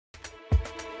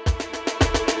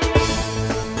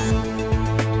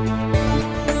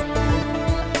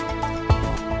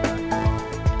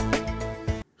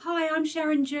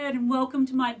Sharon Jurd and welcome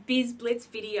to my Biz Blitz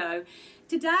video.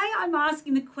 Today I'm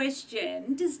asking the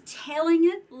question, does telling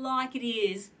it like it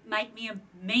is make me a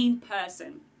mean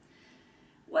person?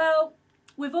 Well,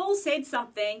 we've all said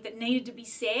something that needed to be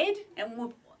said and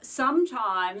we've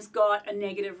sometimes got a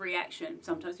negative reaction.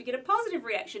 Sometimes we get a positive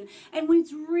reaction, and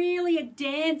it's really a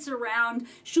dance around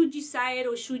should you say it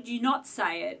or should you not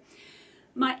say it.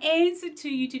 My answer to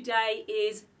you today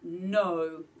is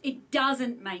no, it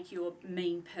doesn't make you a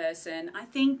mean person. I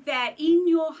think that in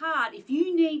your heart, if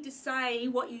you need to say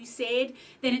what you said,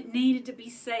 then it needed to be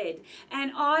said.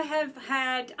 And I have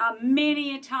had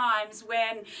many a times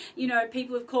when,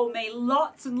 people have called me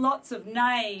lots and lots of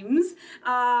names,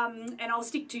 and I'll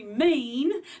stick to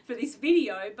mean for this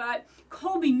video, but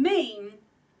call me mean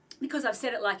because I've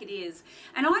said it like it is.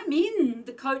 And I'm in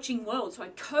the coaching world, so I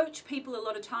coach people a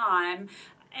lot of time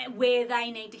where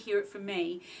they need to hear it from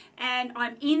me. And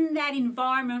I'm in that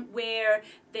environment where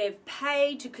they've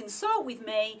paid to consult with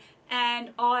me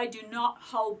and I do not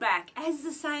hold back. As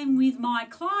the same with my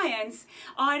clients,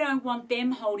 I don't want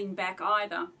them holding back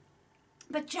either.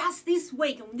 But just this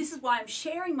week, and this is why I'm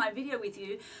sharing my video with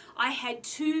you, I had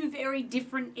two very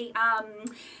different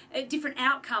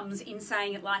outcomes in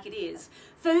saying it like it is.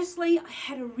 Firstly, I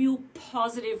had a real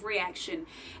positive reaction,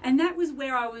 and that was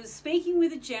where I was speaking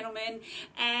with a gentleman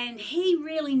and he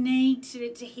really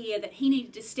needed to hear that he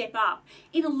needed to step up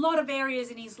in a lot of areas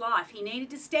in his life. He needed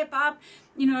to step up,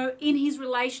 in his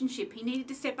relationship. He needed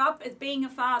to step up as being a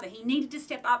father. He needed to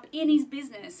step up in his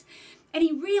business. And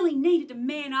he really needed to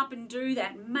man up and do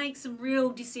that and make some real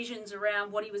decisions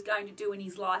around what he was going to do in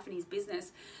his life and his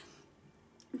business.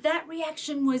 That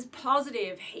reaction was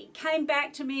positive. He came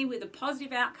back to me with a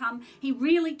positive outcome. He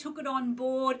really took it on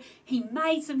board. He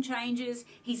made some changes.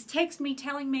 He's texted me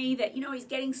telling me that, he's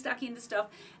getting stuck into stuff.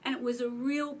 And it was a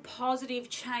real positive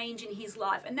change in his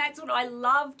life. And that's what I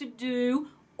love to do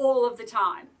all of the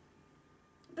time.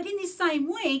 But in this same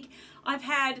week, I've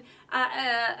had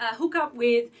a hookup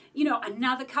with,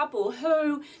 another couple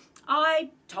who I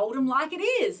told them like it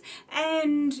is.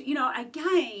 And,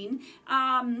 again,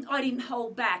 I didn't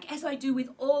hold back, as I do with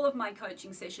all of my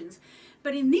coaching sessions.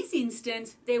 But in this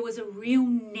instance, there was a real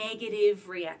negative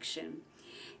reaction.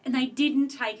 And they didn't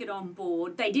take it on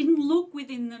board. They didn't look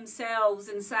within themselves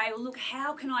and say, well, look,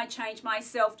 how can I change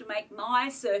myself to make my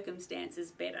circumstances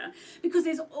better? Because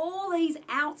there's all these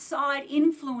outside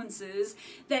influences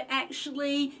that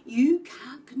actually you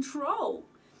can't control.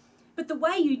 But the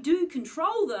way you do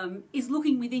control them is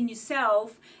looking within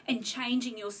yourself and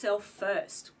changing yourself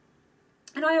first.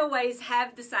 And I always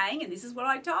have the saying, and this is what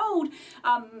I told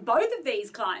both of these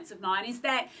clients of mine, is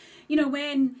that,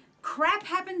 when crap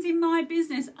happens in my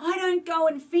business, I don't go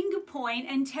and finger point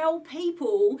and tell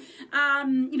people,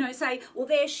 say, well,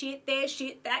 they're shit,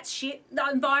 that's shit, the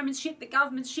environment's shit, the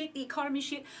government's shit, the economy's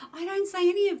shit. I don't say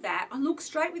any of that. I look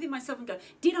straight within myself and go,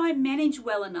 did I manage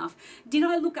well enough? Did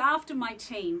I look after my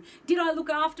team? Did I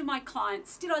look after my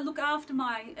clients? Did I look after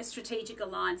my strategic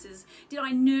alliances? Did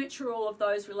I nurture all of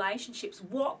those relationships?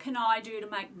 What can I do to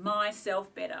make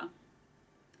myself better?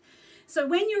 So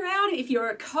when you're out, if you're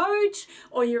a coach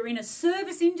or you're in a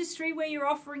service industry where you're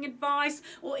offering advice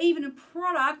or even a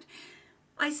product,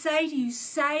 I say to you,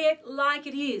 say it like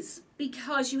it is,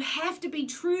 because you have to be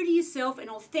true to yourself and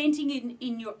authentic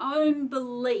in your own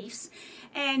beliefs,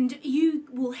 and you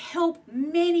will help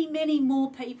many, many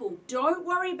more people. Don't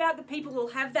worry about the people who will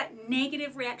have that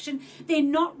negative reaction. They're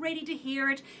not ready to hear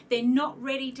it. They're not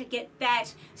ready to get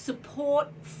that support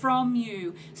from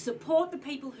you. Support the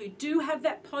people who do have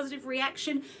that positive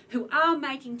reaction, who are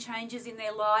making changes in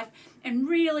their life, and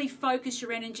really focus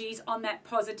your energies on that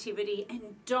positivity, and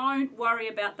don't worry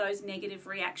about those negative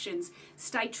reactions.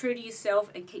 Stay true to yourself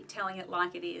and keep telling it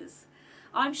like it is.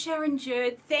 I'm Sharon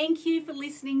Jurd. Thank you for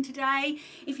listening today.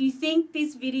 If you think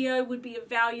this video would be of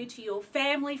value to your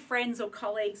family, friends or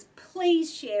colleagues,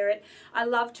 please share it. I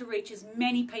love to reach as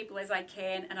many people as I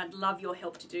can, and I'd love your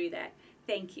help to do that.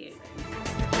 Thank you.